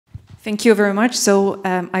Thank you very much. So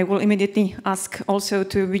I will immediately ask also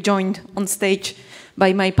to be joined on stage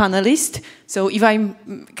by my panelists. So if I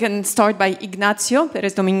can start by Ignacio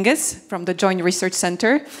Perez Dominguez from the Joint Research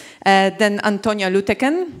Center, then Antonia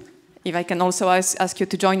Luteken, if I can also ask you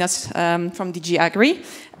to join us from DG Agri,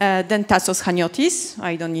 then Tassos Chaniotis,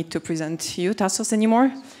 I don't need to present you, Tassos,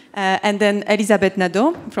 anymore, and then Elisabeth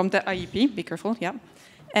Nadeau from the IEP, be careful, yeah,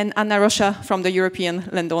 and Anna Rocha from the European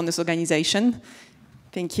Landowners Organization.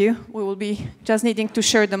 Thank you. We will be just needing to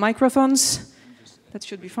share the microphones. That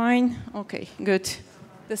should be fine. Okay, good.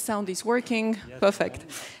 The sound is working. Perfect.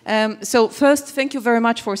 So first, thank you very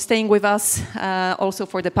much for staying with us, also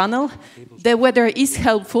for the panel. The weather is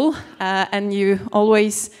helpful, and you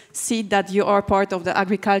always see that you are part of the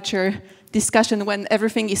agriculture discussion when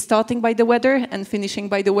everything is starting by the weather and finishing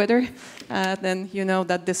by the weather, then you know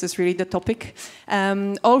that this is really the topic.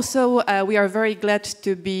 Also, we are very glad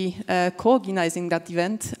to be co-organizing that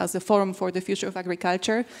event as a Forum for the Future of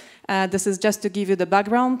Agriculture. This is just to give you the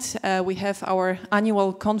background. We have our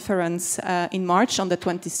annual conference in March on the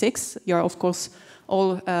 26th. You're, of course,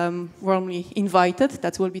 all warmly invited.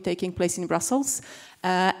 That will be taking place in Brussels.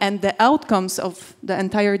 And the outcomes of the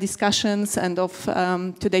entire discussions and of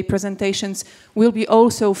today's presentations will be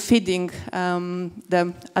also feeding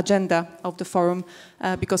the agenda of the forum,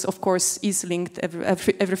 because of course is linked,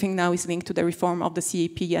 everything now is linked to the reform of the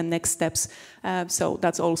CAP and next steps. So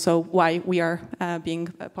that's also why we are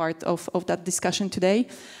being a part of that discussion today.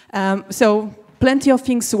 So plenty of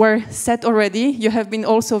things were said already. You have been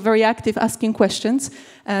also very active asking questions.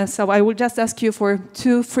 So I will just ask you for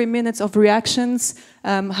 2-3 minutes of reactions,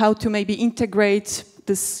 how to maybe integrate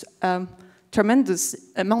this tremendous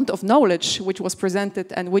amount of knowledge which was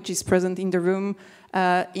presented and which is present in the room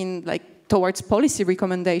towards policy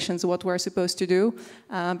recommendations, what we're supposed to do.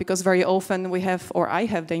 Because very often we have, or I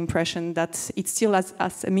have the impression that it's still as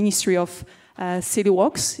a ministry of silly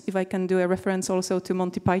walks, if I can do a reference also to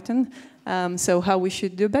Monty Python. So how we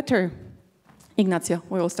should do better. Ignacio,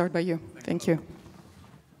 we will start by you. Thank you.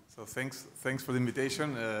 So thanks for the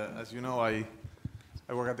invitation. As you know, I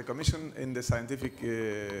work at the Commission in the scientific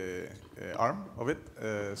arm of it,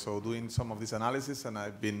 so doing some of this analysis, and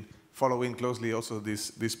I've been following closely also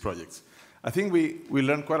these projects. I think we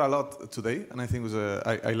learned quite a lot today, and I think it was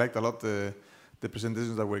I liked a lot the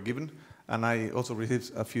presentations that were given, and I also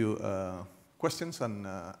received a few questions and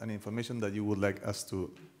information that you would like us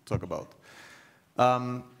to talk about.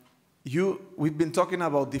 We've been talking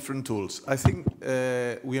about different tools. I think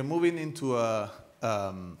we are moving into a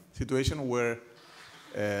situation where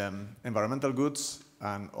environmental goods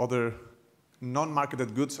and other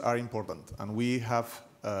non-marketed goods are important, and we have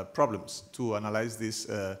problems to analyze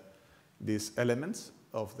these elements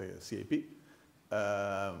of the CAP,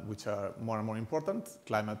 which are more and more important: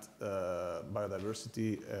 climate,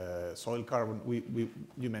 biodiversity, soil carbon.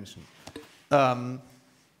 You mentioned.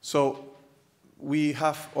 So we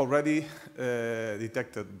have already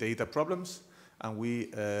detected data problems, and we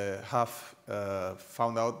have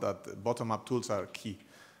found out that bottom-up tools are key.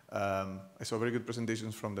 I saw very good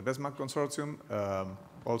presentations from the BESMAC consortium,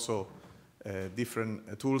 also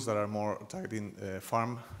different tools that are more targeting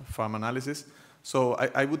farm analysis. So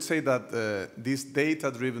I would say that these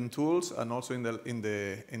data-driven tools, and also in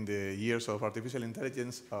the years of artificial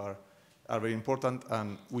intelligence, are very important,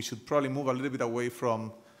 and we should probably move a little bit away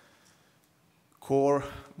from core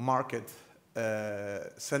market,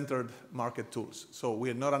 centered market tools. So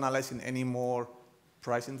we're not analyzing any more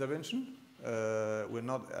price intervention. We're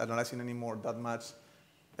not analyzing any more that much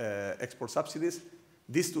export subsidies.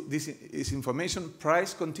 This is information.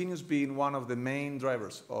 Price continues being one of the main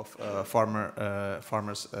drivers of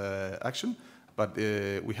farmers' action, but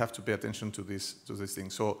we have to pay attention to this thing.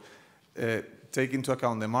 So take into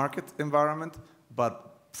account the market environment, but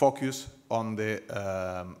focus on the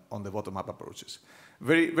bottom-up approaches.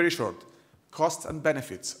 Very short. Costs and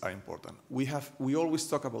benefits are important. We always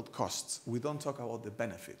talk about costs. We don't talk about the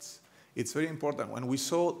benefits. It's very important. When we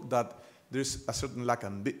saw that there's a certain lack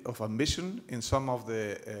of ambition in some of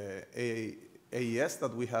the AES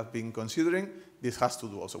that we have been considering, this has to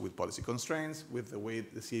do also with policy constraints, with the way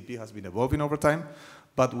the CAP has been evolving over time.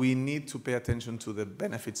 But we need to pay attention to the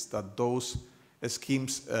benefits that those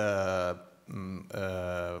schemes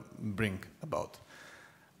bring about.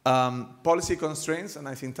 Policy constraints, and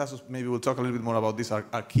I think Tassos maybe will talk a little bit more about this,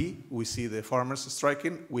 are key. We see the farmers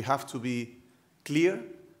striking. We have to be clear.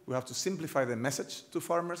 We have to simplify the message to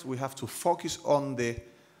farmers. We have to focus on the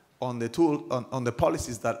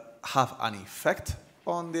policies that have an effect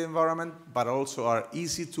on the environment, but also are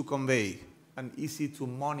easy to convey and easy to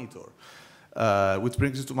monitor. Which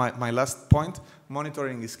brings us to my last point.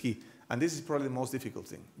 Monitoring is key. And this is probably the most difficult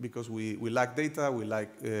thing, because we lack data, we lack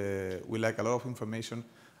a lot of information,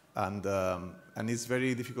 and it's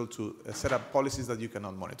very difficult to set up policies that you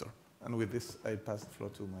cannot monitor. And with this, I pass the floor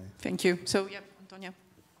to my... Thank you. So, yeah, Antonia.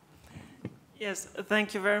 Yes,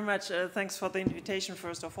 thank you very much. Thanks for the invitation,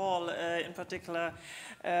 first of all. In particular,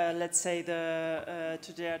 let's say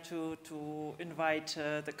to dare to invite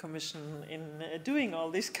the Commission in doing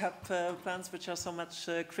all these CAP plans, which are so much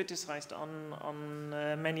criticized on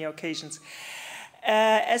many occasions.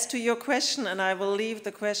 As to your question, and I will leave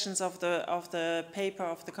the questions of the paper,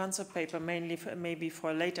 of the concept paper, mainly maybe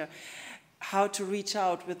for later, how to reach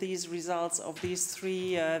out with these results of these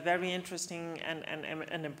three very interesting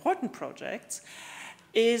and important projects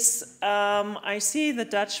is, I see the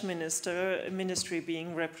Dutch ministry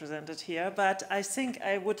being represented here, but I think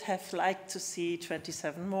I would have liked to see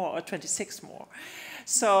 27 more or 26 more.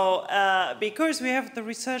 So, because we have the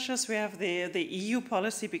researchers, we have the EU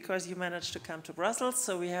policy, because you managed to come to Brussels,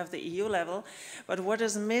 so we have the EU level, but what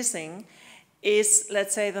is missing is,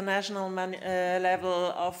 let's say, the national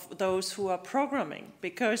level of those who are programming.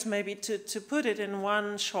 Because maybe to put it in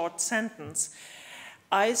one short sentence,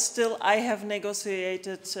 I have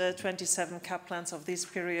negotiated 27 CAP plans of this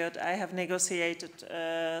period. I have negotiated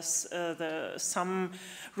some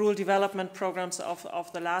rural development programs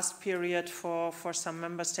of the last period for some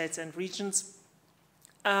member states and regions.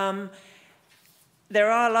 There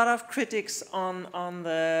are a lot of critics on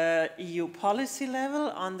the EU policy level,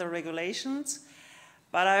 on the regulations,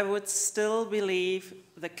 but I would still believe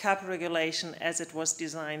the CAP regulation as it was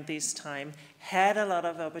designed this time had a lot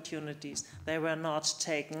of opportunities. They were not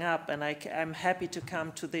taken up, and I'm happy to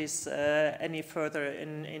come to this any further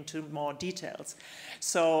into more details.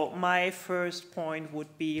 So my first point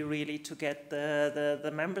would be really to get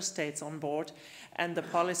the member states on board and the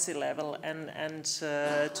policy level, and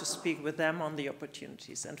to speak with them on the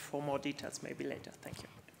opportunities. And for more details, maybe later. Thank you.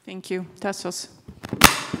 Thank you. Tassos.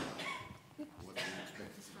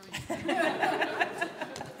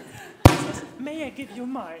 May I give you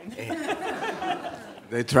mine?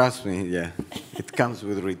 They trust me, yeah. It comes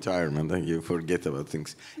with retirement, and you forget about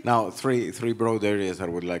things. Now, three broad areas I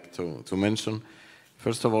would like to mention.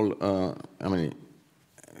 First of all, I mean,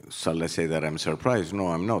 shall I say that I'm surprised? No,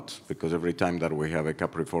 I'm not, because every time that we have a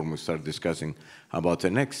CAP reform, we start discussing about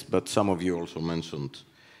the next. But some of you also mentioned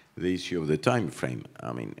the issue of the time frame.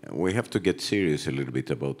 I mean, we have to get serious a little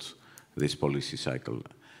bit about this policy cycle.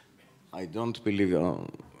 I don't believe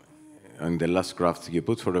in the last draft you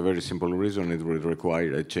put, for a very simple reason. It would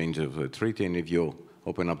require a change of the treaty, and if you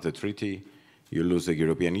open up the treaty, you lose the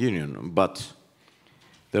European Union. But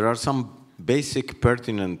there are some basic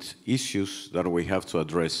pertinent issues that we have to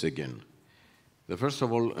address again. The first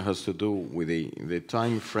of all has to do with the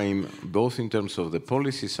time frame, both in terms of the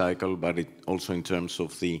policy cycle, but also in terms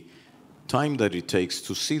of the time that it takes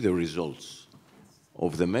to see the results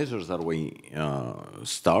of the measures that we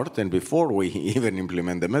start. And before we even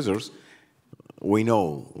implement the measures, we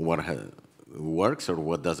know what works or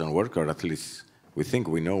what doesn't work, or at least we think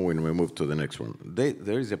we know when we move to the next one.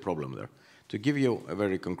 There is a problem there. To give you a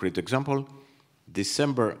very concrete example,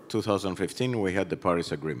 December 2015, we had the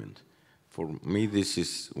Paris Agreement. For me, this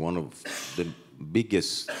is one of the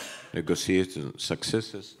biggest negotiation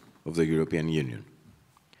successes of the European Union.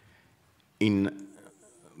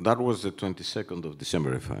 That was the 22nd of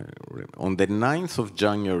December, if I remember. On the 9th of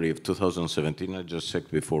January of 2017, I just checked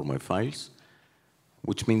before my files,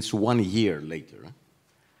 which means 1 year later,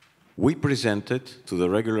 we presented to the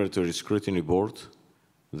Regulatory Scrutiny Board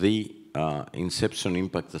the Inception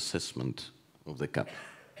Impact Assessment of the CAP.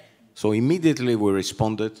 So immediately we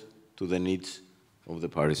responded to the needs of the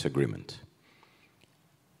Paris Agreement.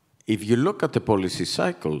 If you look at the policy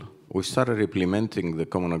cycle, we started implementing the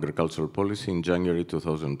Common Agricultural Policy in January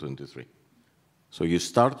 2023. So you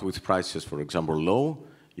start with prices, for example, low,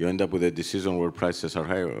 you end up with a decision where prices are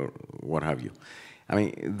higher, or what have you. I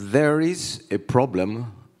mean, there is a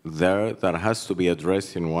problem there that has to be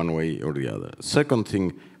addressed in one way or the other. Second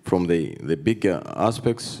thing, from the big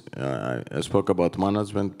aspects, I spoke about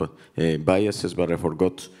management biases, but I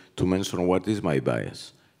forgot to mention what is my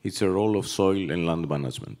bias. It's a role of soil and land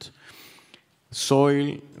management.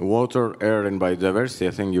 Soil, water, air, and biodiversity,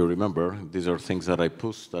 I think you remember, these are things that I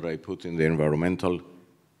put in the environmental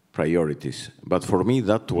priorities. But for me,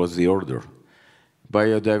 that was the order.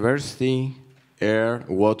 Biodiversity, air,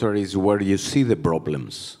 water is where you see the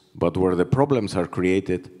problems, but where the problems are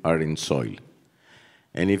created are in soil.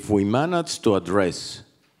 And if we manage to address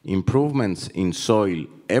improvements in soil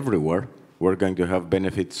everywhere, we're going to have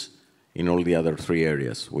benefits in all the other three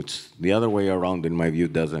areas, which the other way around, in my view,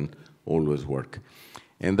 doesn't always work.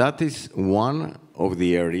 And that is one of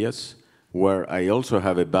the areas where I also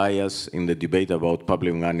have a bias in the debate about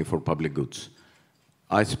public money for public goods.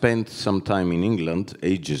 I spent some time in England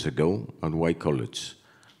ages ago at White College.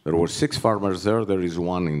 There were 6 farmers there, there is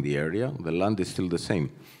 1 in the area, the land is still the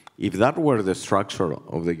same. If that were the structure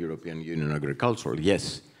of the European Union agriculture,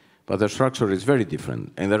 yes, but the structure is very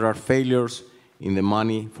different, and there are failures in the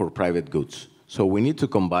money for private goods. So we need to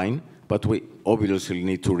combine, but we obviously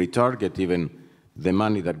need to retarget even the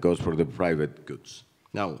money that goes for the private goods.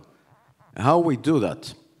 Now, how we do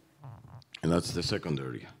that, and that's the second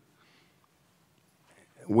area.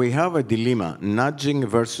 We have a dilemma, nudging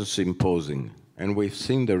versus imposing, and we've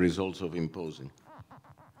seen the results of imposing.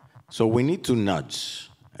 So we need to nudge,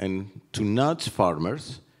 and to nudge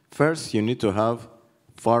farmers, first you need to have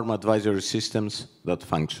farm advisory systems that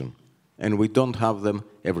function, and we don't have them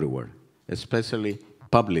everywhere, especially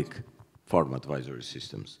public farm advisory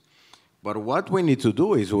systems. But what we need to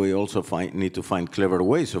do is we also need to find clever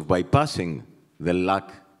ways of bypassing the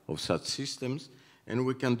lack of such systems, and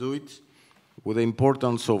we can do it with the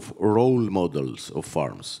importance of role models of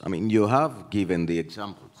farms. I mean, you have given the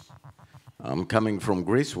examples. I'm coming from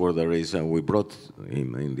Greece, where there is, we brought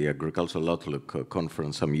in the Agricultural Outlook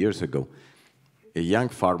conference some years ago, a young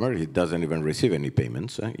farmer. He doesn't even receive any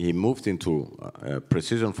payments. He moved into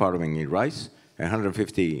precision farming in rice,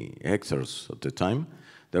 150 hectares at the time.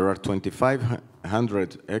 There are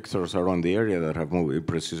 2,500 hectares around the area that have moved in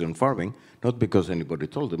precision farming, not because anybody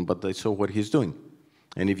told them, but they saw what he's doing.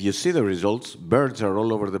 And if you see the results, birds are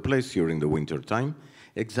all over the place during the winter time,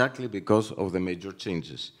 exactly because of the major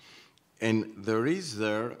changes. And there is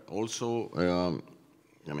there also,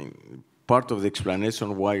 I mean, part of the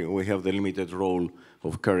explanation why we have the limited role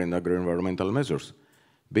of current agro-environmental measures.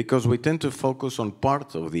 Because we tend to focus on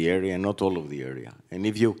part of the area, not all of the area. And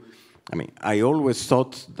if you, I mean, I always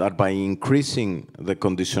thought that by increasing the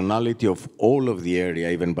conditionality of all of the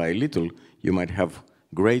area, even by a little, you might have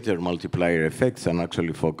greater multiplier effects and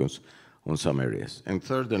actually focus on some areas. And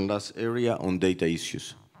third and last area, on data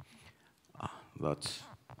issues.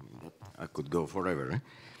 I could go forever. Eh?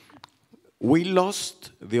 We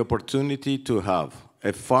lost the opportunity to have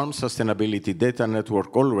a farm sustainability data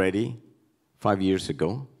network already 5 years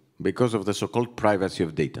ago because of the so-called privacy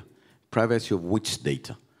of data. Privacy of which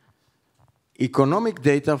data? Economic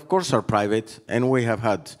data, of course, are private, and we have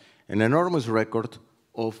had an enormous record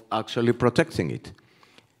of actually protecting it.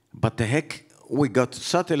 But the heck, we got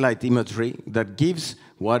satellite imagery that gives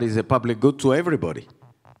what is a public good to everybody.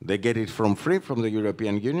 They get it from free from the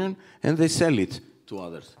European Union, and they sell it to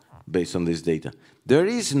others based on this data. There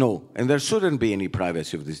is no, and there shouldn't be any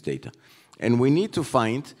privacy of this data. And we need to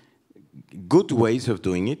find good ways of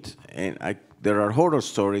doing it. And there are horror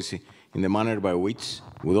stories in the manner by which,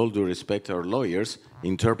 with all due respect, our lawyers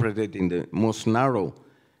interpreted in the most narrow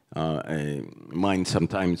mind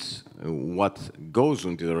sometimes what goes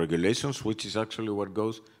into the regulations, which is actually what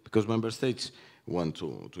goes because member states want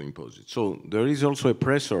to impose it. So there is also a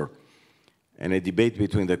pressure and a debate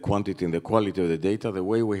between the quantity and the quality of the data. The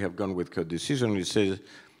way we have gone with co-decision, you say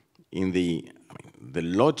in the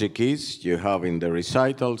logic is you have in the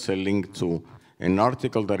recitals a link to an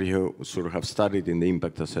article that you sort of have studied in the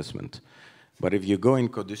impact assessment. But if you go in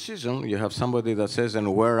co-decision, you have somebody that says,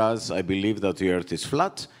 and whereas I believe that the earth is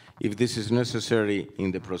flat, if this is necessary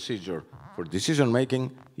in the procedure for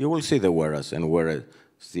decision-making, you will see the whereas, and whereas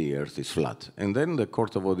the earth is flat. And then the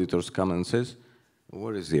Court of Auditors come and says,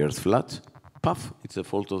 where is the earth flat? Puff, it's a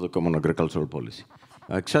fault of the Common Agricultural Policy.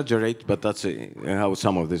 I exaggerate, but that's how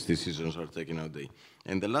some of these decisions are taken nowadays.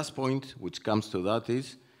 And the last point, which comes to that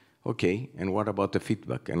is, okay, and what about the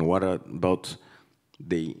feedback? And what about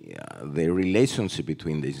the relationship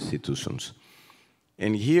between the institutions?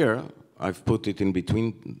 And here, I've put it in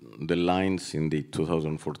between the lines in the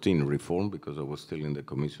 2014 reform, because I was still in the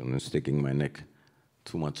Commission and sticking my neck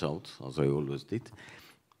too much out, as I always did.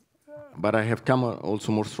 But I have come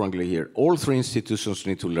also more strongly here. All three institutions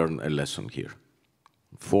need to learn a lesson here.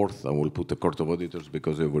 Fourth, I will put the Court of Auditors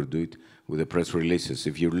because they will do it with the press releases.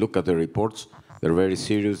 If you look at the reports, they're very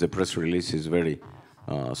serious. The press release is very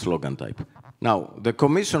slogan type. Now, the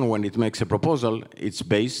Commission, when it makes a proposal, it's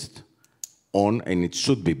based on, and it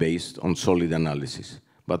should be based on, solid analysis.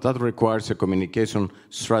 But that requires a communication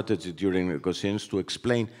strategy during negotiations to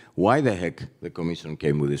explain why the heck the Commission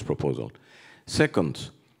came with this proposal. Second,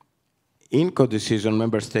 in co-decision,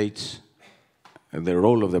 member states, the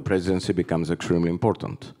role of the presidency becomes extremely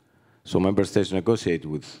important. So member states negotiate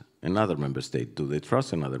with another member state. Do they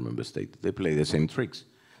trust another member state? They play the same tricks.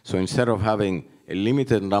 So instead of having a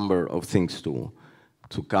limited number of things to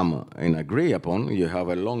come and agree upon, you have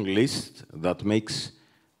a long list that makes,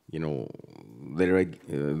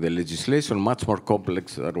 the legislation much more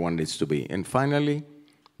complex than one needs to be. And finally,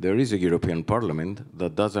 there is a European Parliament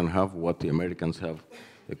that doesn't have what the Americans have,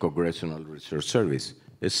 the Congressional Research Service,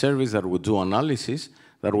 a service that would do analysis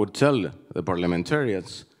that would tell the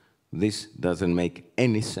parliamentarians this doesn't make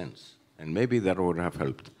any sense. And maybe that would have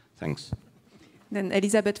helped. Thanks. Then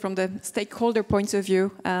Elisabeth, from the stakeholder point of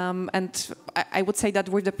view, and I would say that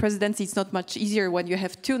with the presidency, it's not much easier when you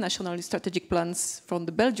have two national strategic plans from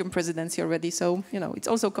the Belgian presidency already. So, you know, it's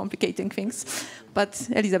also complicating things. But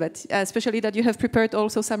Elisabeth, especially that you have prepared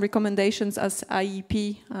also some recommendations as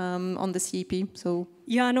IEP on the CEP. So.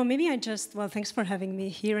 Yeah, no, maybe well, thanks for having me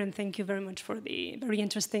here, and thank you very much for the very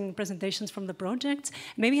interesting presentations from the project.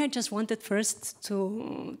 Maybe I just wanted first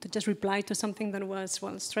to just reply to something that was,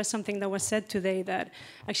 well, stress something that was said today, that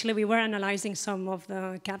actually we were analyzing some of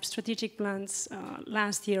the CAP strategic plans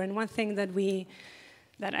last year, and one thing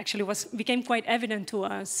that actually became quite evident to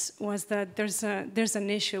us was that there's an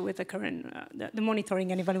issue with the current the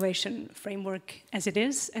monitoring and evaluation framework as it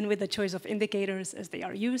is, and with the choice of indicators as they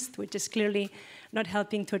are used, which is clearly not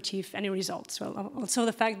helping to achieve any results. Well, also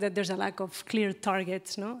the fact that there's a lack of clear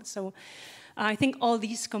targets, no? So I think all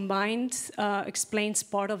these combined explains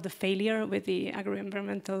part of the failure with the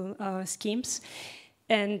agro-environmental schemes.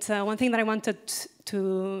 And one thing that I wanted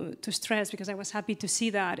to stress, because I was happy to see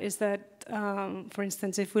that, is that, for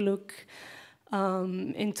instance, if we look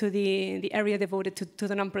into the area devoted to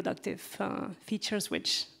the non-productive features,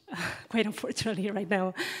 which quite unfortunately right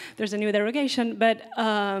now there's a new derogation, but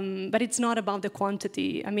it's not about the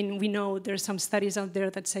quantity. I mean, we know there's some studies out there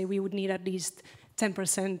that say we would need at least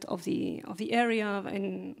 10% of the area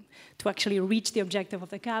and to actually reach the objective of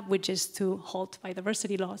the CAP, which is to halt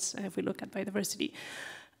biodiversity loss, if we look at biodiversity.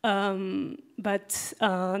 But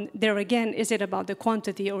there again, is it about the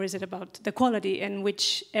quantity or is it about the quality, and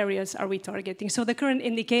which areas are we targeting? So the current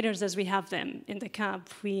indicators as we have them in the CAP,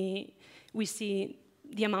 we see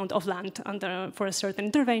the amount of land for a certain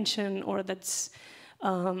intervention, or that's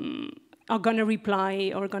are going to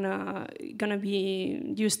reply or going to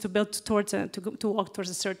be used to build towards to walk towards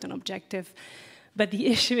a certain objective. But the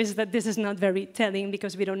issue is that this is not very telling,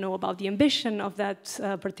 because we don't know about the ambition of that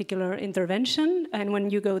particular intervention. And when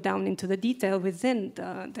you go down into the detail within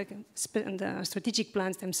the strategic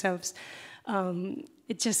plans themselves,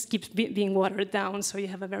 it just keeps being watered down. So you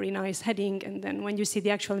have a very nice heading, and then when you see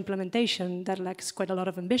the actual implementation, that lacks quite a lot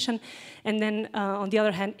of ambition. And then on the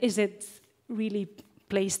other hand, is it really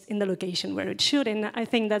placed in the location where it should? And I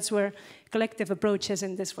think that's where collective approaches,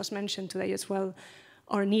 and this was mentioned today as well,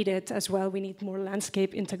 are needed as well. We need more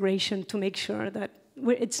landscape integration to make sure that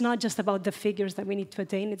it's not just about the figures that we need to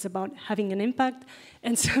attain, it's about having an impact.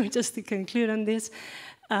 And so just to conclude on this,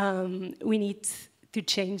 we need to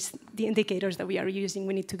change the indicators that we are using.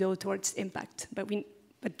 We need to go towards impact,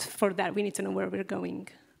 but for that we need to know where we're going.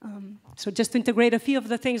 So just to integrate a few of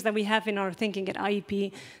the things that we have in our thinking at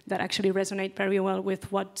IEP that actually resonate very well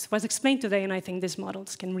with what was explained today, and I think these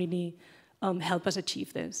models can really help us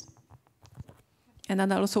achieve this. And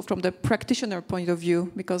then also from the practitioner point of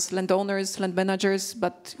view, because landowners, land managers,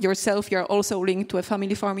 but yourself, you're also linked to a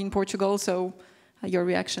family farm in Portugal, so your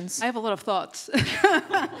reactions? I have a lot of thoughts.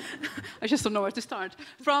 I just don't know where to start.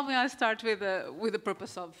 Probably I'll start with the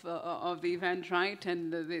purpose of the event, right?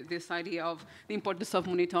 And this idea of the importance of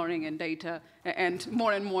monitoring and data, and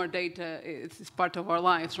more data is part of our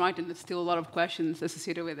lives, right? And there's still a lot of questions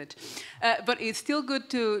associated with it. But it's still good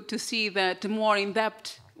to see that the more in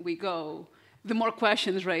depth we go, the more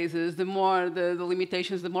questions raises, the more the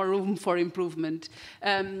limitations, the more room for improvement.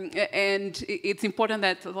 And it's important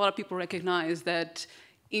that a lot of people recognize that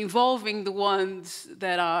involving the ones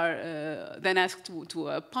that are then asked to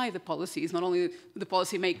apply the policies, not only the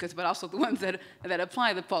policymakers, but also the ones that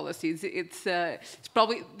apply the policies. It's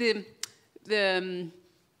probably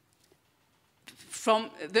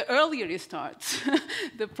from the earlier it starts,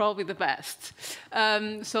 probably the best.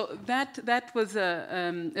 So that was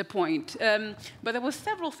a point. But there were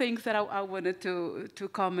several things that I wanted to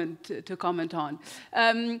comment on.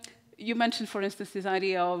 You mentioned, for instance, this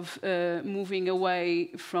idea of moving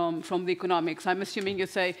away from the economics. I'm assuming you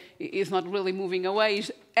say it's not really moving away,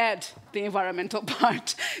 it's add the environmental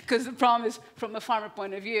part, because the problem is, from a farmer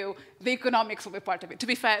point of view, the economics will be part of it. To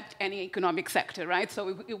be fair, any economic sector, right?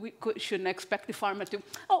 So we shouldn't expect the farmer to,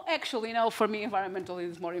 oh, actually, no, for me, environmental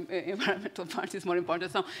part is more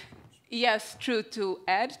important. So yes, true, to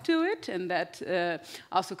add to it, and that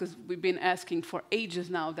also because we've been asking for ages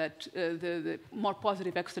now that the more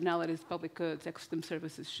positive externalities, public goods, ecosystem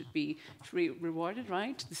services should be rewarded,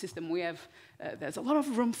 right? The system we have, there's a lot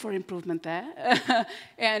of room for improvement there,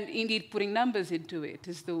 and indeed putting numbers into it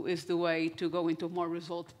is the way to go into more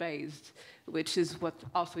result-based, which is what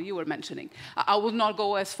also you were mentioning. I would not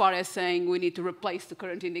go as far as saying we need to replace the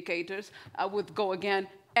current indicators. I would go again,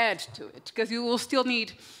 add to it, because you will still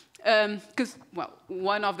need, because, well,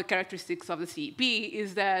 one of the characteristics of the CEP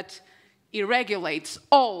is that it regulates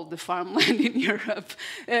all the farmland in Europe,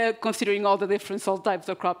 considering all the different soil types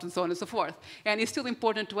of crops and so on and so forth. And it's still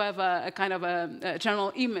important to have a kind of a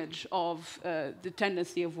general image of the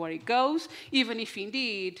tendency of where it goes, even if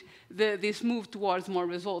indeed this move towards more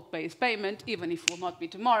result-based payment, even if it will not be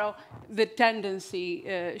tomorrow, the tendency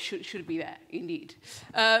should be there, indeed.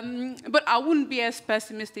 But I wouldn't be as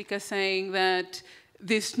pessimistic as saying that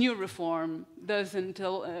this new reform doesn't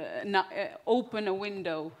open a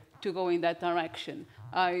window to go in that direction.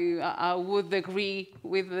 I would agree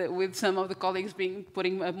with some of the colleagues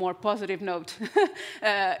putting a more positive note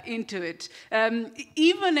into it.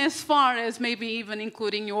 Even as far as maybe even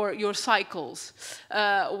including your cycles.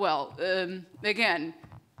 Again,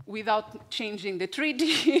 without changing the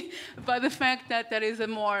treaty, but the fact that there is a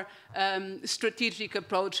more strategic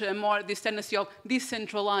approach, this tendency of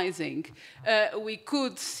decentralizing, we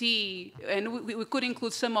could see, and we could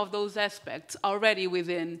include some of those aspects already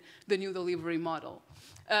within the new delivery model.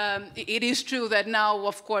 It is true that now,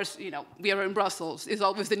 of course, we are in Brussels. It's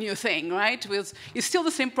always the new thing, right? It's still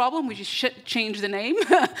the same problem. We just change the name,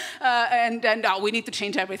 and we need to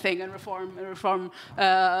change everything and reform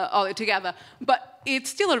all it together. But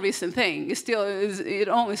it's still a recent thing. It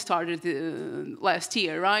only started last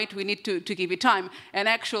year, right? We need to give it time. And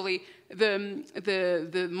actually,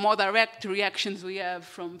 the more direct reactions we have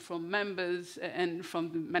from members and from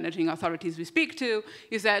the managing authorities we speak to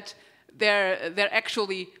is that they're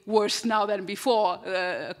actually worse now than before,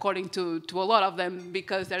 according to a lot of them,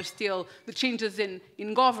 because there's still the changes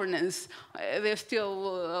in governance. There's still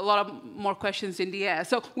a lot of more questions in the air.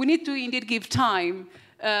 So we need to indeed give time,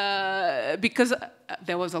 because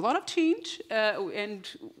there was a lot of change, and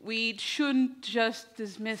we shouldn't just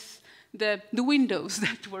dismiss the windows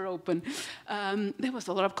that were open. There was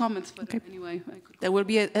a lot of comments, but anyway. There will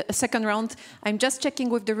be a second round. I'm just checking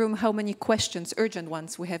with the room how many questions, urgent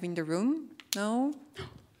ones, we have in the room. No?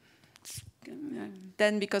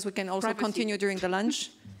 Then, because we can also continue during the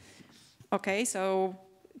lunch. Okay, so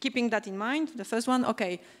keeping that in mind, the first one,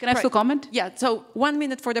 okay. Can I still comment? Yeah, so 1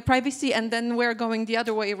 minute for the privacy, and then we're going the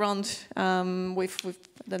other way around with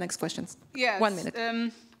the next questions. Yes. 1 minute.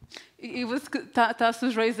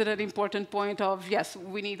 Tassos raised an important point of, yes,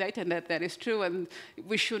 we need data, and that is true, and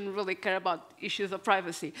we shouldn't really care about issues of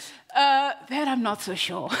privacy. That I'm not so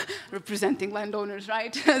sure, representing landowners,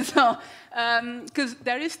 right? So, because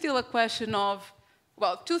there is still a question of,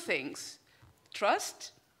 well, two things.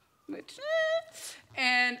 Trust, which,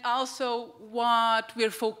 and also what we're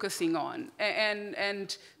focusing on,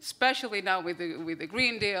 and especially now with the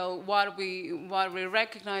Green Deal, what we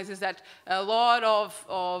recognize is that a lot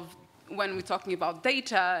of when we're talking about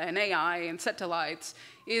data and AI and satellites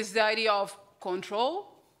is the idea of control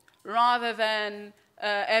rather than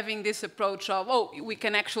having this approach of, oh, we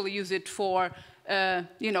can actually use it for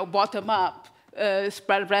bottom up.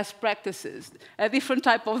 Spread best practices, a different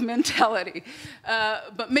type of mentality.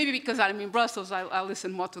 But maybe because I'm in Brussels, I'll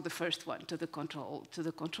listen more to the first one, to the control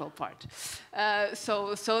part.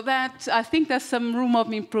 So that I think there's some room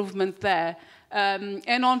of improvement there,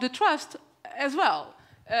 and on the trust as well.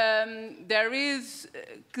 There is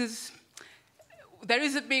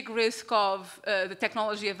a big risk of the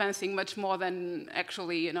technology advancing much more than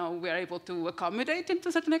actually we are able to accommodate to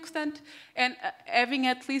a certain extent, and having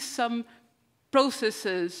at least some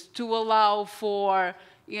processes to allow for,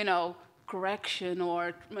 correction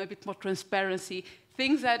or a bit more transparency,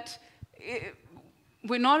 things that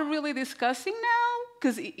we're not really discussing now,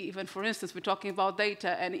 because even, for instance, we're talking about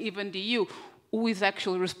data, and even the EU, who is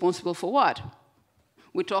actually responsible for what?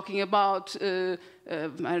 We're talking about, I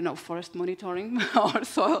don't know, forest monitoring or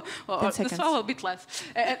soil, or the soil a bit less.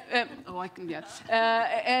 I can, yeah.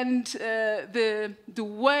 And the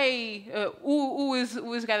way, who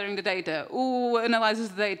is gathering the data, who analyzes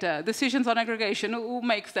the data, decisions on aggregation, who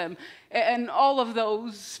makes them, and all of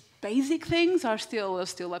those basic things are still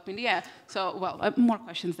up in the air. So, well, more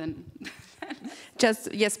questions than.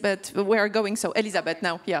 Yes, but we are going, so Elizabeth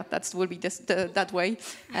now, yeah, that will be that way.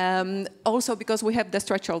 Also because we have the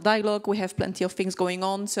structural dialogue, we have plenty of things going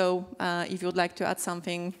on, so if you would like to add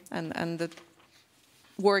something, and the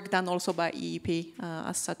work done also by EEP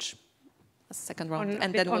as such, second round,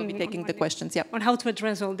 and then we'll be taking the questions. Yeah. On how to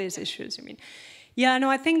address all these issues, I mean. Yeah, no,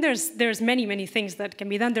 I think there's many things that can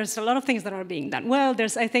be done. There's a lot of things that are being done well.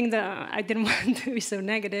 I think I didn't want to be so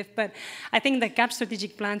negative, but I think the CAP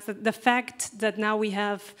strategic plans, the fact that now we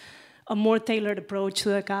have a more tailored approach to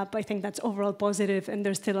the CAP, I think that's overall positive, and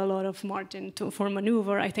there's still a lot of margin for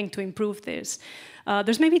maneuver, I think, to improve this.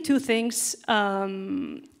 There's maybe two things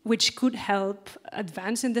which could help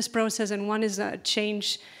advance in this process, and one is a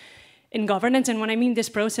change in governance. And when I mean this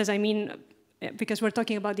process, I mean, because we're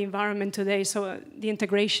talking about the environment today, so the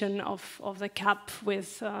integration of the CAP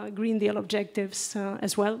with Green Deal objectives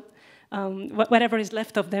as well, whatever is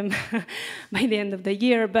left of them by the end of the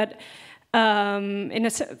year. But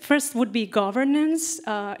first would be governance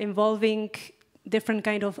involving different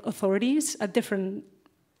kind of authorities at different,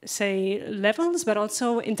 say, levels, but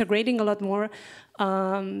also integrating a lot more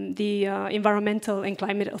the environmental and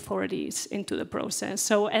climate authorities into the process.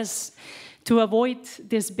 So to avoid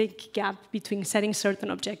this big gap between setting certain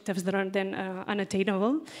objectives that are then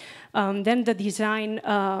unattainable, then the design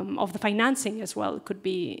of the financing as well could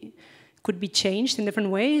be changed in different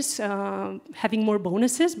ways, having more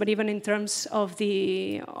bonuses, but even in terms of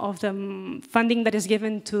the funding that is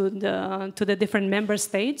given to the different member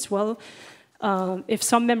states. Well, if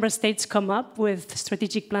some member states come up with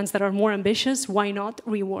strategic plans that are more ambitious, why not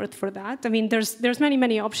reward for that? I mean, there's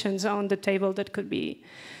many options on the table that could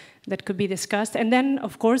be discussed. And then,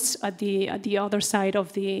 of course, at the other side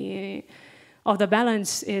of the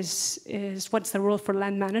balance is what's the role for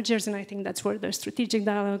land managers, and I think that's where the strategic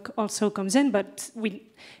dialogue also comes in. But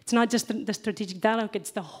it's not just the strategic dialogue;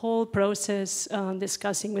 it's the whole process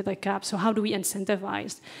discussing with the CAP. So how do we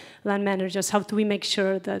incentivize land managers? How do we make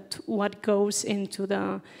sure that what goes into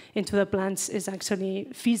the plans is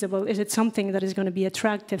actually feasible? Is it something that is going to be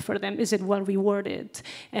attractive for them? Is it well rewarded?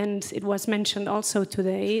 And it was mentioned also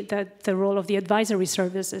today that the role of the advisory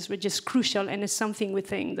services, which is crucial and is something we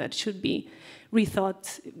think that should be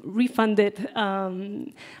rethought, refunded.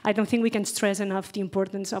 I don't think we can stress enough the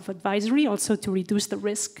importance of advisory, also to reduce the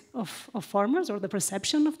risk of farmers or the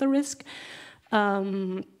perception of the risk.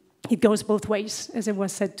 It goes both ways, as it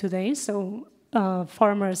was said today. So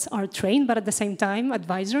farmers are trained, but at the same time,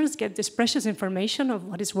 advisors get this precious information of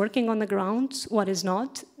what is working on the ground, what is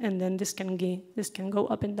not, and then this can go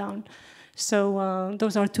up and down. So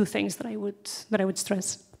those are two things that I would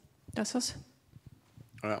stress. Tassos?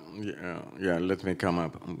 Yeah, let me come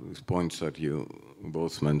up with points that you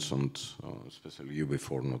both mentioned, especially you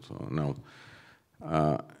before, not now.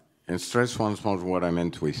 And stress once more what I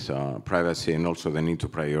meant with privacy and also the need to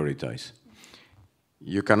prioritize.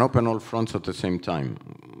 You can open all fronts at the same time,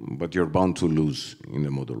 but you're bound to lose in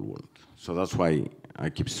the model world. So that's why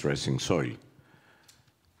I keep stressing soil.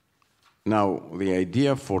 Now, the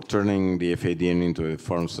idea for turning the FADN into a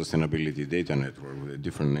farm sustainability data network with a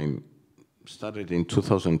different name started in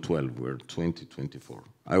 2012. We're 2024.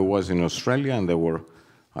 I was in Australia, and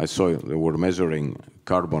I saw they were measuring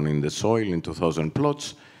carbon in the soil in 2,000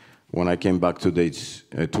 plots. When I came back 2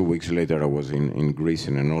 weeks later, I was in Greece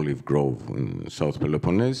in an olive grove in South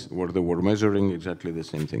Peloponnese, where they were measuring exactly the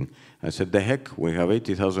same thing. I said, the heck, we have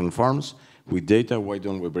 80,000 farms with data, why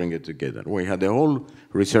don't we bring it together? We had a whole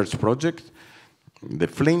research project, the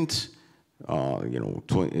Flint,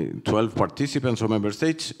 12 participants of member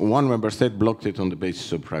states. One member state blocked it on the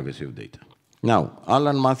basis of privacy of data. Now,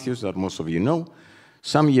 Alan Matthews, that most of you know,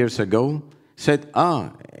 some years ago said,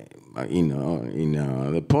 in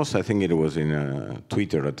the post, I think it was in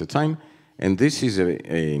Twitter at the time, and this is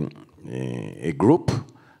a group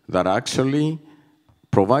that actually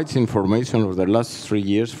provides information over the last 3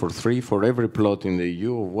 years for free for every plot in the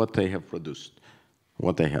EU of what they have produced,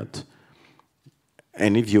 what they had.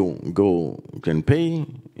 And if you can pay,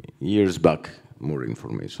 years back, more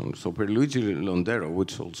information. So Pierluigi Londero,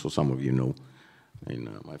 which also some of you know,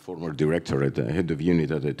 my former director at the head of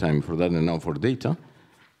unit at the time for that and now for data,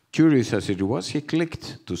 curious as it was, he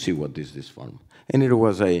clicked to see what is this farm. And it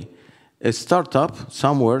was a startup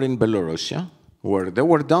somewhere in Belarusia where they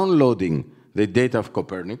were downloading the data of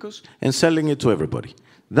Copernicus and selling it to everybody.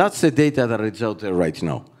 That's the data that is out there right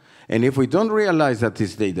now. And if we don't realize that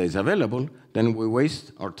this data is available, then we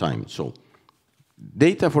waste our time. So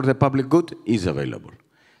data for the public good is available.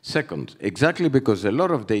 Second, exactly because a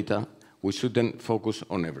lot of data, we shouldn't focus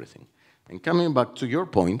on everything. And coming back to your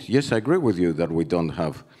point, yes, I agree with you that we don't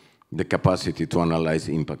have the capacity to analyze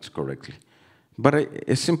impacts correctly. But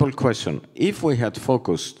a simple question, if we had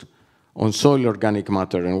focused on soil organic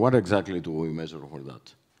matter, and what exactly do we measure for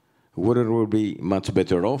that? Whether we'll be much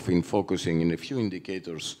better off in focusing in a few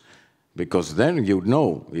indicators, because then you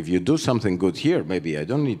know, if you do something good here, maybe I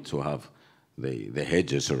don't need to have the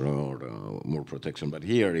hedges or more protection. But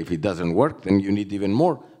here, if it doesn't work, then you need even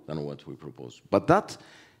more than what we propose. But that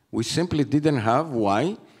we simply didn't have.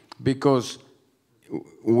 Why? Because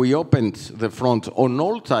we opened the front on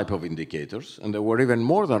all type of indicators, and there were even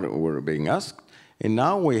more than were being asked. And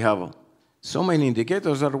now we have so many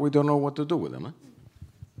indicators that we don't know what to do with them.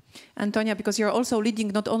 Antonia, because you're also leading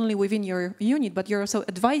not only within your unit, but you're also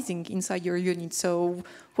advising inside your unit. So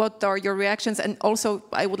what are your reactions? And also,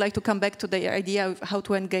 I would like to come back to the idea of how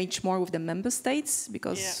to engage more with the member states,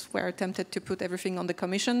 because we're tempted to put everything on the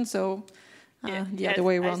Commission, so the other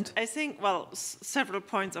way around. I think, well, several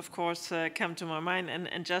points, of course, come to my mind.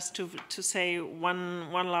 And just to say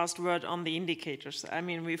one last word on the indicators. I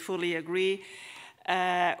mean, we fully agree.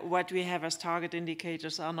 What we have as target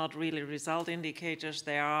indicators are not really result indicators.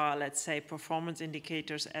 They are, let's say, performance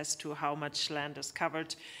indicators as to how much land is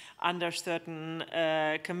covered under certain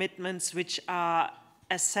commitments, which are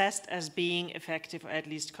assessed as being effective or at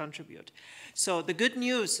least contribute. So the good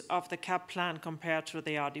news of the CAP plan compared to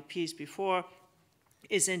the RDPs before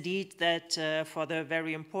is indeed that for the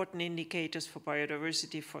very important indicators for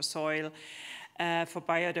biodiversity, for soil, for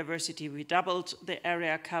biodiversity, we doubled the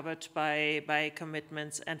area covered by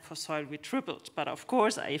commitments, and for soil, we tripled. But of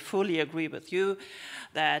course, I fully agree with you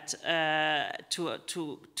that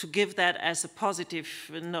to give that as a positive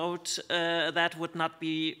note, that would not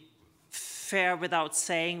be fair without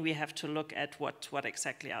saying we have to look at what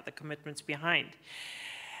exactly are the commitments behind.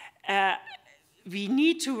 We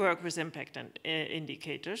need to work with impact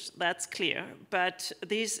indicators, that's clear, but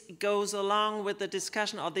this goes along with the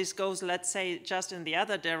discussion, or this goes, let's say, just in the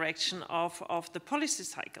other direction of the policy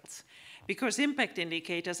cycles. Because impact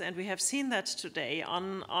indicators, and we have seen that today,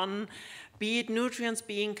 on be it nutrients,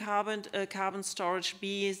 being carbon storage,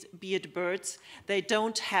 be it birds, they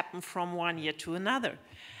don't happen from one year to another.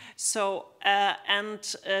 So,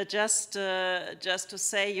 just to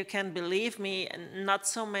say, you can believe me, not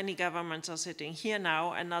so many governments are sitting here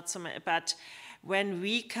now, and not so many, but when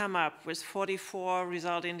we come up with 44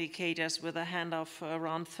 result indicators with a hand of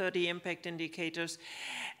around 30 impact indicators,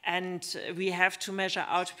 and we have to measure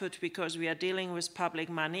output because we are dealing with public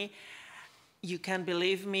money, you can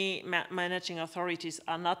believe me, managing authorities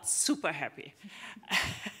are not super happy.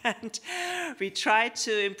 And we try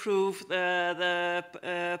to improve the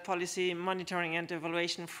policy monitoring and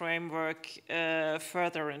evaluation framework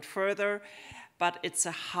further and further, but it's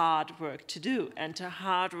a hard work to do and a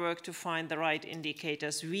hard work to find the right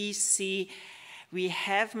indicators. We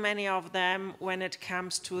have many of them when it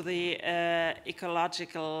comes to the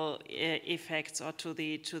ecological effects or to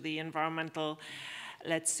the environmental,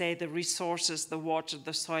 let's say, the resources, the water,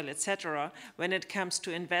 the soil, etc. When it comes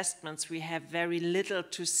to investments, we have very little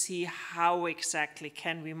to see how exactly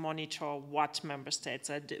can we monitor what member states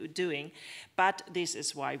are doing. But this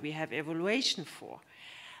is why we have evaluation for.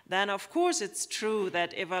 Then, of course, it's true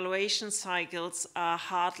that evaluation cycles are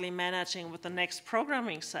hardly managing with the next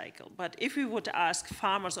programming cycle. But if we would ask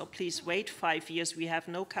farmers, oh, please wait 5 years, we have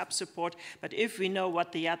no CAP support, but if we know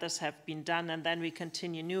what the others have been done and then we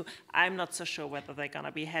continue new, I'm not so sure whether they're going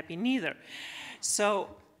to be happy neither. So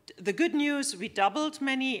the good news, we doubled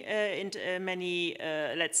let's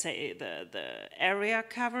say, the area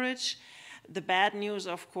coverage. The bad news,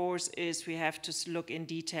 of course, is we have to look in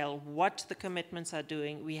detail what the commitments are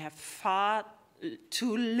doing. We have far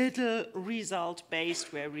too little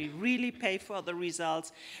result-based, where we really pay for the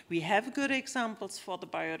results. We have good examples for the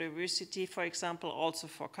biodiversity, for example, also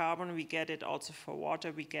for carbon, we get it, also for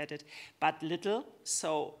water, we get it, but little.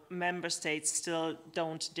 So member states still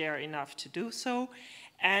don't dare enough to do so.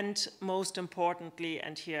 And most importantly,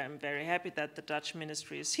 and here I'm very happy that the Dutch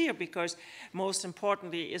ministry is here, because most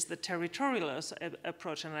importantly is the territorial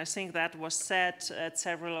approach. And I think that was said at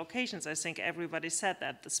several occasions. I think everybody said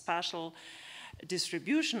that the spatial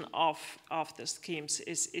distribution of the schemes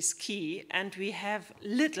is key. And we have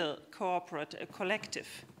little collective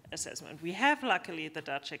assessment. We have, luckily, the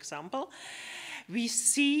Dutch example. We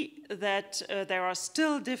see that there are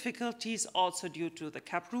still difficulties also due to the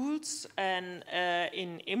CAP rules and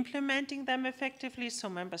in implementing them effectively, so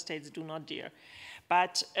member states do not dare.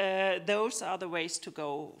 But those are the ways to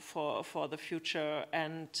go for the future,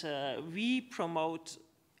 and we promote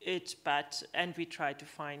it, and we try to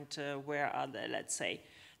find where are the, let's say,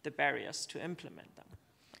 the barriers to implement them.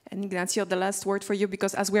 And Ignacio, the last word for you,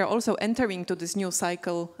 because as we are also entering to this new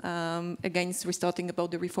cycle against restarting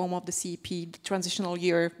about the reform of the CEP, the transitional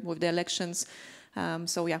year with the elections.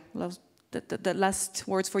 So yeah, the last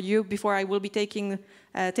words for you before I will be taking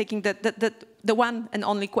the one and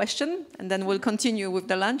only question, and then we'll continue with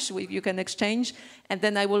the lunch. You can exchange, and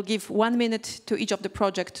then I will give 1 minute to each of the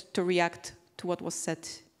project to react to what was said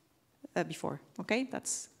before. Okay,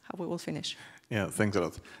 that's how we will finish. Yeah, thanks a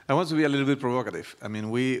lot. I want to be a little bit provocative. I mean,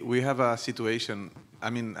 we have a situation, I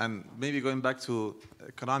mean, and maybe going back to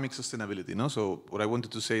economic sustainability, no? So what I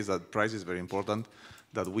wanted to say is that price is very important,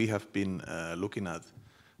 that we have been looking at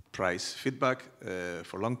price feedback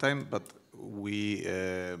for a long time, but we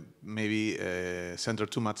maybe center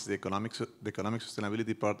too much the economic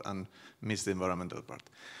sustainability part and miss the environmental part.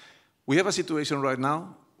 We have a situation right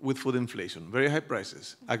now with food inflation, very high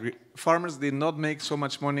prices. Farmers did not make so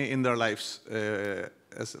much money in their lives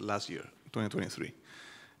as last year, 2023.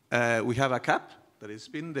 We have a cap that has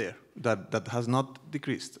been there, that has not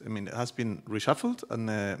decreased. I mean, it has been reshuffled and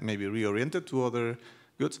maybe reoriented to other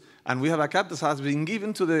goods. And we have a cap that has been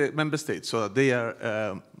given to the member states, so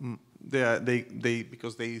that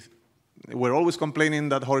because they were always complaining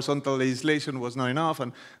that horizontal legislation was not enough,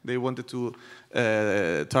 and they wanted to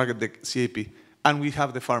target the CAP. And we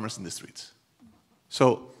have the farmers in the streets.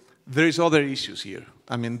 So there is other issues here.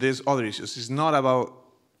 I mean, there's other issues. It's not about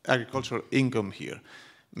agricultural income here.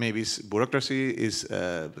 Maybe it's bureaucracy, it's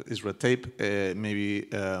red tape, maybe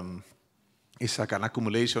it's like an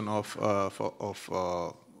accumulation of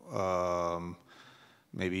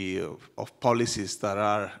policies that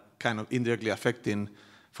are kind of indirectly affecting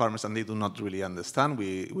farmers, and they do not really understand.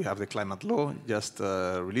 We have the climate law just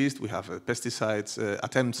released. We have pesticides,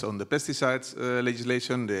 attempts on the pesticides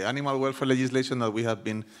legislation, the animal welfare legislation that we have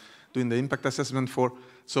been doing the impact assessment for.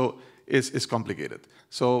 So it's complicated.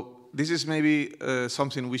 So this is maybe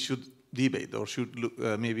something we should debate or should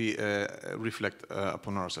maybe reflect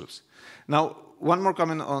upon ourselves. Now, one more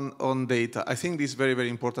comment on data. I think this is very, very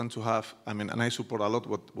important to have, I mean, and I support a lot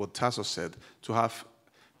what Tassos said, to have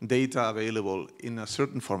data available in a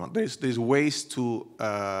certain format. There's ways to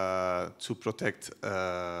protect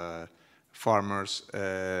farmers'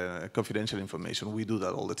 confidential information. We do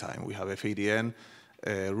that all the time. We have FADN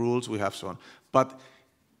rules, we have so on. But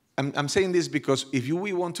I'm saying this because if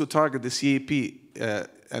we want to target the CAP,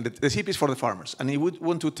 and the CAP is for the farmers, and if we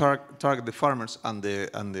want to target the farmers and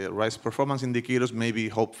the rice performance indicators, maybe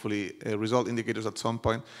hopefully result indicators at some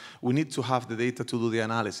point, we need to have the data to do the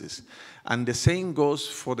analysis. And the same goes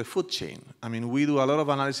for the food chain. I mean, we do a lot of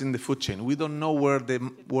analysis in the food chain. We don't know where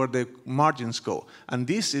the margins go, and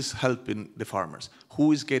this is helping the farmers.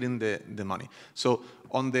 Who is getting the money? So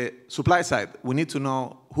on the supply side, we need to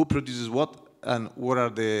know who produces what and what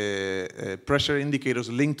are the pressure indicators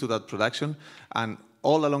linked to that production, and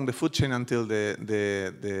all along the food chain until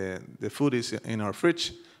the food is in our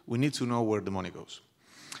fridge, we need to know where the money goes.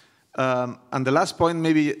 And the last point,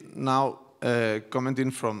 maybe now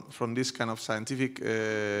commenting from this kind of scientific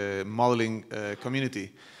modeling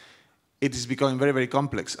community, it is becoming very, very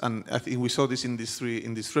complex. And I think we saw this in these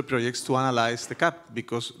three projects to analyze the CAP,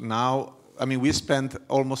 because now, I mean, we spent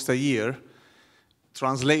almost a year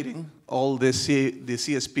translating all the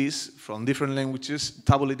CSPs from different languages,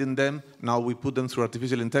 tabulating them. Now we put them through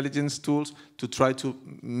artificial intelligence tools to try to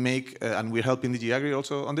make, and we're helping DG Agri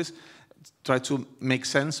also on this, try to make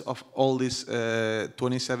sense of all these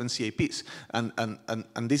 27 CAPs.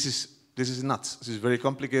 And this is nuts. This is very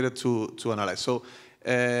complicated to analyze. So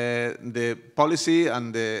the policy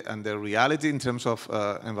and the reality in terms of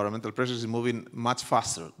environmental pressures is moving much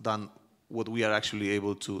faster than what we are actually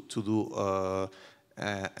able to do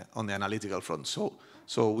on the analytical front.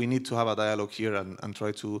 So we need to have a dialogue here and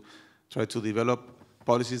try to develop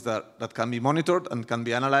policies that can be monitored and can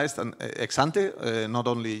be analyzed and ex ante, not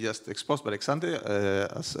only just ex post, but ex ante.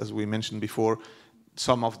 As we mentioned before,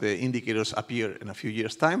 some of the indicators appear in a few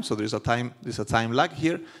years' time, so there's a time lag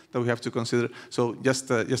here that we have to consider. So just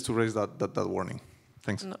to raise that warning.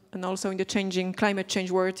 Thanks. And also in the changing climate change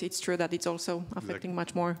world, it's true that it's also affecting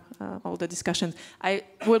much more all the discussions. I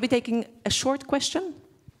will be taking a short question.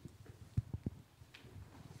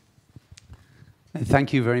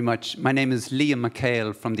 Thank you very much. My name is Liam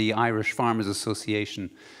McHale from the Irish Farmers Association.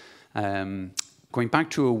 Going back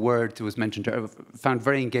to a word that was mentioned, I found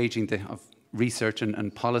very engaging of research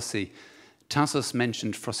and policy. Tassos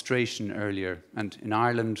mentioned frustration earlier, and in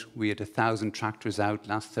Ireland we had 1,000 tractors out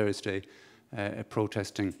last Thursday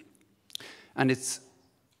protesting. And it's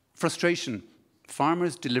frustration.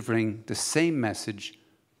 Farmers delivering the same message,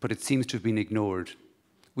 but it seems to have been ignored.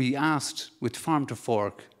 We asked with Farm to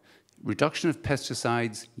Fork, reduction of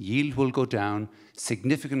pesticides, yield will go down,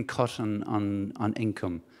 significant cut on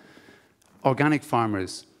income. Organic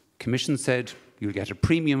farmers, Commission said you'll get a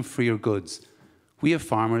premium for your goods. We have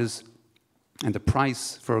farmers, and the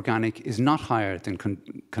price for organic is not higher than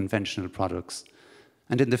conventional products.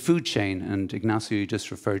 And in the food chain, and Ignacio, you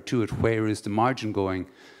just referred to it, where is the margin going?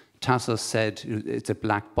 Tassos said it's a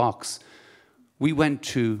black box. We went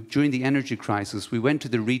to, during the energy crisis, we went to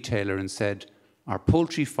the retailer and said, our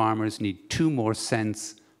poultry farmers need 2 more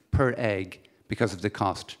cents per egg because of the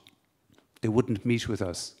cost. They wouldn't meet with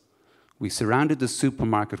us. We surrounded the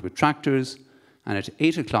supermarket with tractors, and at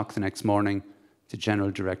 8 o'clock the next morning, the general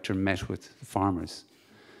director met with the farmers.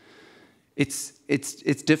 It's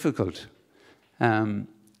difficult.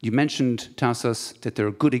 You mentioned, Tassos, that there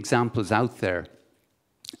are good examples out there.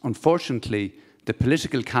 Unfortunately, the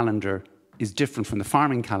political calendar is different from the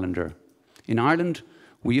farming calendar. In Ireland,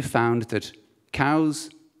 we have found that cows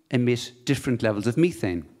emit different levels of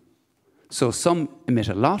methane. So some emit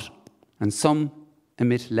a lot, and some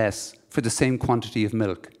emit less for the same quantity of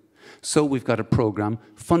milk. So we've got a program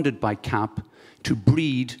funded by CAP to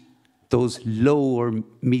breed those lower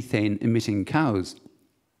methane emitting cows.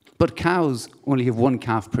 But cows only have 1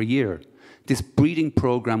 calf per year. This breeding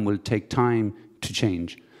program will take time to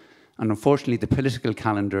change. And unfortunately, the political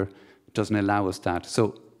calendar doesn't allow us that.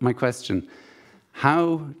 So my question,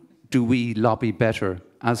 how do we lobby better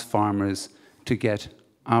as farmers to get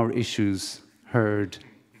our issues heard?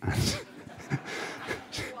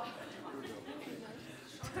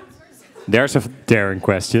 There's a daring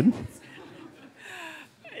question.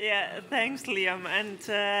 Yeah, thanks, Liam.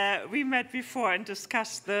 And we met before and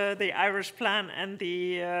discussed the Irish plan and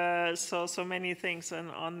the so many things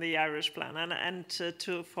on the Irish plan. And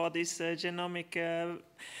for this genomic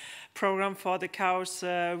program for the cows,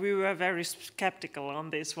 we were very skeptical on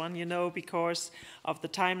this one, you know, because of the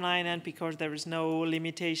timeline and because there is no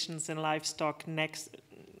limitations in livestock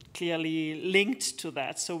clearly linked to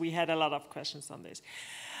that. So we had a lot of questions on this.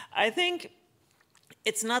 I think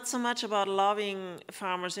it's not so much about lobbying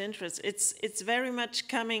farmers' interests. It's very much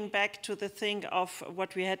coming back to the thing of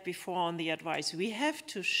what we had before on the advice. We have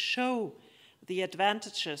to show the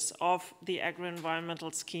advantages of the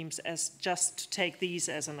agro-environmental schemes, as just to take these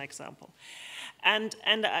as an example. And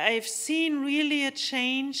I've seen really a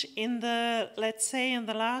change in the, let's say, in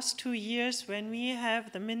the last 2 years when we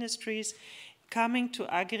have the ministries coming to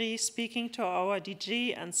Agri, speaking to our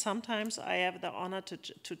DG, and sometimes I have the honor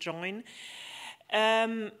to join.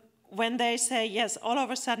 When they say, yes, all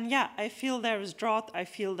of a sudden, yeah, I feel there is drought, I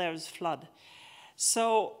feel there is flood.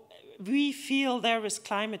 So we feel there is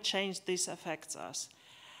climate change, this affects us.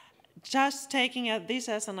 Just taking this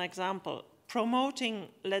as an example, promoting,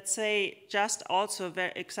 let's say, just also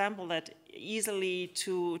an example that easily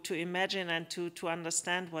to imagine and to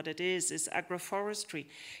understand what it is agroforestry,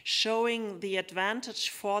 showing the advantage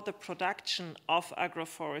for the production of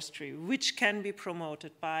agroforestry, which can be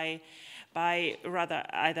promoted by rather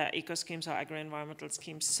either eco-schemes or agro-environmental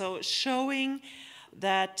schemes. So showing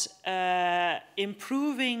that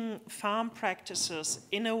improving farm practices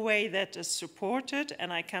in a way that is supported,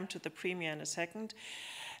 and I come to the Premier in a second,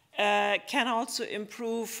 can also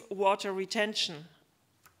improve water retention.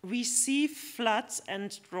 We see floods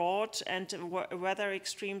and drought and weather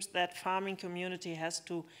extremes that farming community has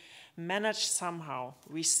to manage somehow.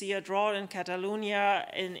 We see a drought in Catalonia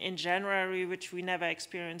in January, which we never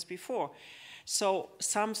experienced before. So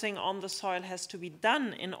something on the soil has to be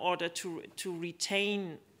done in order to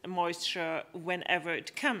retain moisture whenever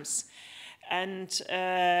it comes. And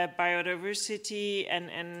biodiversity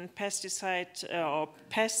and pesticide or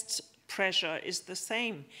pest pressure is the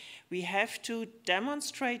same. We have to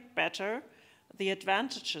demonstrate better the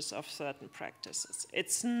advantages of certain practices.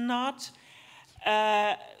 It's not,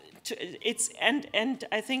 and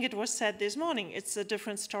I think it was said this morning, it's a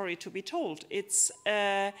different story to be told. It's,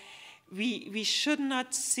 we should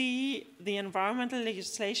not see the environmental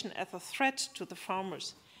legislation as a threat to the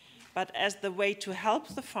farmers, but as the way to help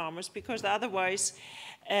the farmers, because otherwise,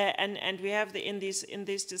 and we have in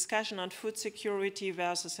this discussion on food security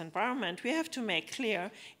versus environment, we have to make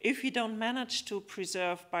clear if we don't manage to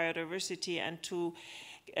preserve biodiversity and to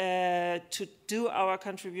do our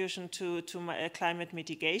contribution to climate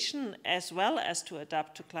mitigation as well as to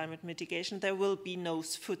adapt to climate mitigation, there will be no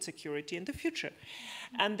food security in the future.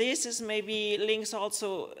 And this is maybe links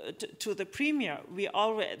also to the Premier.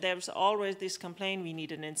 There's always this complaint, we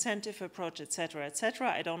need an incentive approach, etc.,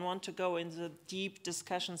 etc. I don't want to go into the deep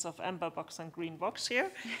discussions of amber box and green box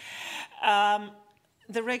here.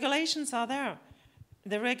 The regulations are there.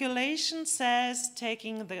 The regulation says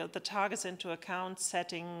taking the targets into account,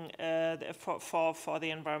 setting for the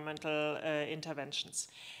environmental interventions,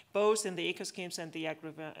 both in the eco-schemes and the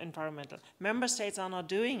agro-environmental. Member states are not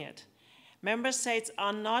doing it. Member states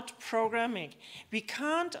are not programming. We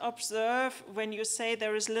can't observe when you say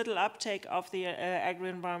there is little uptake of the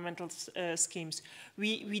agro-environmental schemes.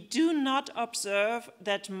 We do not observe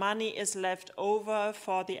that money is left over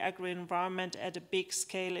for the agro-environment at a big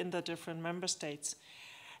scale in the different member states.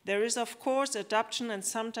 There is, of course, adoption, and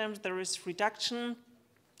sometimes there is reduction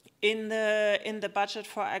in the budget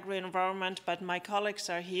for agri-environment, but my colleagues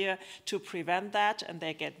are here to prevent that, and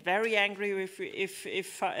they get very angry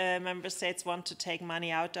if member states want to take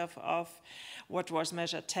money out of what was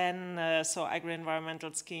Measure 10, so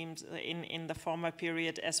agri-environmental schemes in the former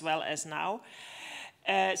period as well as now.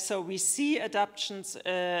 So we see adaptations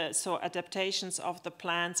of the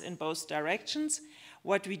plans in both directions.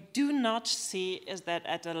 What we do not see is that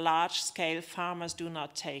at a large scale farmers do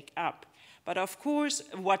not take up. But of course,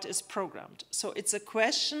 what is programmed? So it's a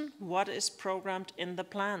question, what is programmed in the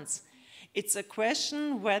plans? It's a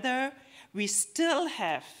question whether we still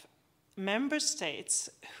have member states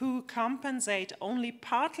who compensate only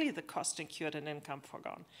partly the cost incurred and income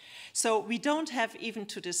foregone. So we don't have even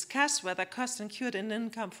to discuss whether cost incurred and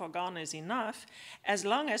income foregone is enough, as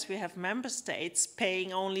long as we have member states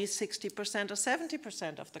paying only 60% or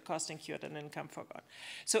 70% of the cost incurred and income foregone.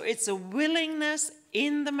 So it's a willingness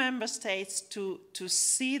in the member states to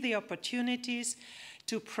see the opportunities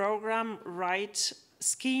to program right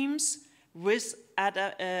schemes with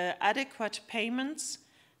adequate payments.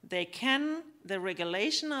 They can, the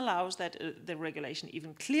regulation allows that, the regulation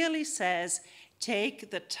even clearly says, take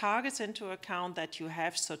the targets into account that you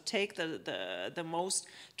have, so take the most,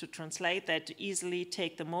 to translate that easily,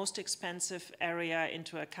 take the most expensive area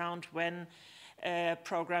into account when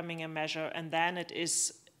programming a measure, and then it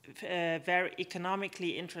is very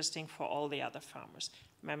economically interesting for all the other farmers.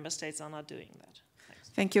 Member states are not doing that.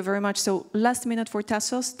 Thank you very much. So last minute for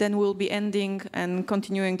Tassos, then we'll be ending and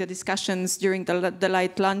continuing the discussions during the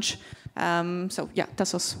light lunch. So yeah,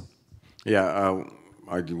 Tassos. Yeah,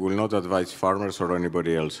 I will not advise farmers or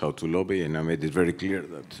anybody else how to lobby, and I made it very clear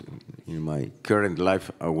that in my current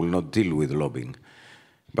life I will not deal with lobbying.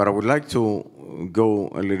 But I would like to go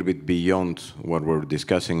a little bit beyond what we're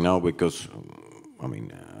discussing now, because, I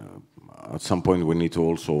mean, at some point we need to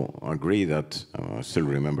also agree that, I still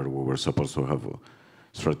remember we were supposed to have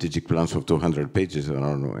strategic plans of 200 pages, I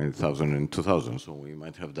don't know, 1,000 and 2,000, so we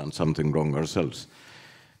might have done something wrong ourselves.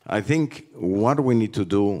 I think what we need to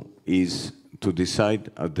do is to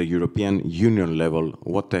decide at the European Union level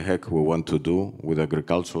what the heck we want to do with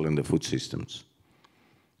agriculture and the food systems.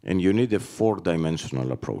 And you need a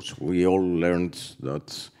four-dimensional approach. We all learned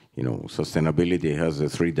that, you know, sustainability has the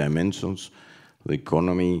three dimensions: the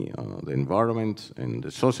economy, the environment, and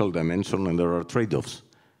the social dimension, and there are trade-offs.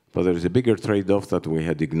 But there is a bigger trade-off that we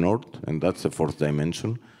had ignored, and that's the fourth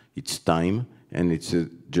dimension. It's time, and it's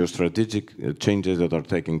geostrategic changes that are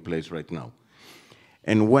taking place right now.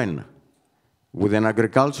 And when, with an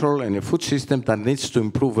agricultural and a food system that needs to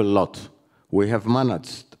improve a lot, we have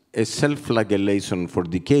managed a self-flagellation for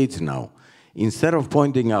decades now, instead of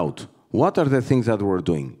pointing out what are the things that we're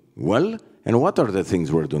doing well and what are the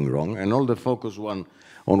things we're doing wrong, and all the focus on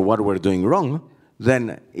what we're doing wrong,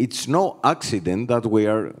 then it's no accident that we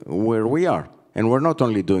are where we are. And we're not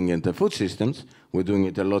only doing it in the food systems, we're doing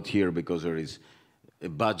it a lot here because there is a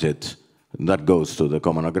budget that goes to the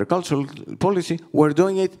Common Agricultural Policy. We're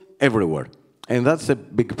doing it everywhere. And that's a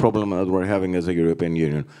big problem that we're having as a European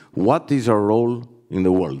Union. What is our role in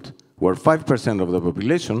the world? We're 5% of the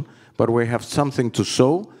population, but we have something to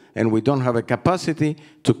show, and we don't have a capacity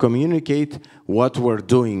to communicate what we're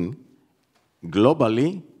doing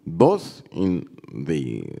globally, both in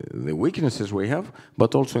the weaknesses we have,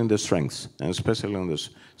 but also in the strengths, and especially on the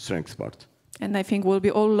strength part. And I think we'll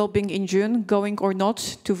be all lobbying in June, going or not,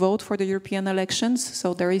 to vote for the European elections.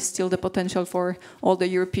 So there is still the potential for all the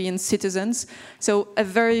European citizens. So a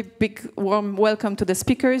very big warm welcome to the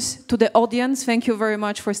speakers, to the audience. Thank you very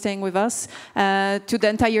much for staying with us. To the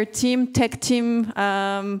entire team, tech team,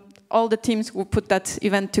 all the teams who put that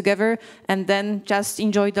event together, and then just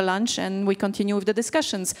enjoy the lunch and we continue with the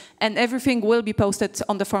discussions. And everything will be posted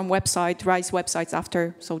on the Farm website, RISE websites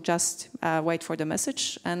after, so just wait for the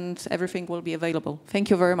message and everything will be available. Thank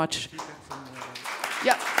you very much.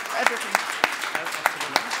 Yeah, everything.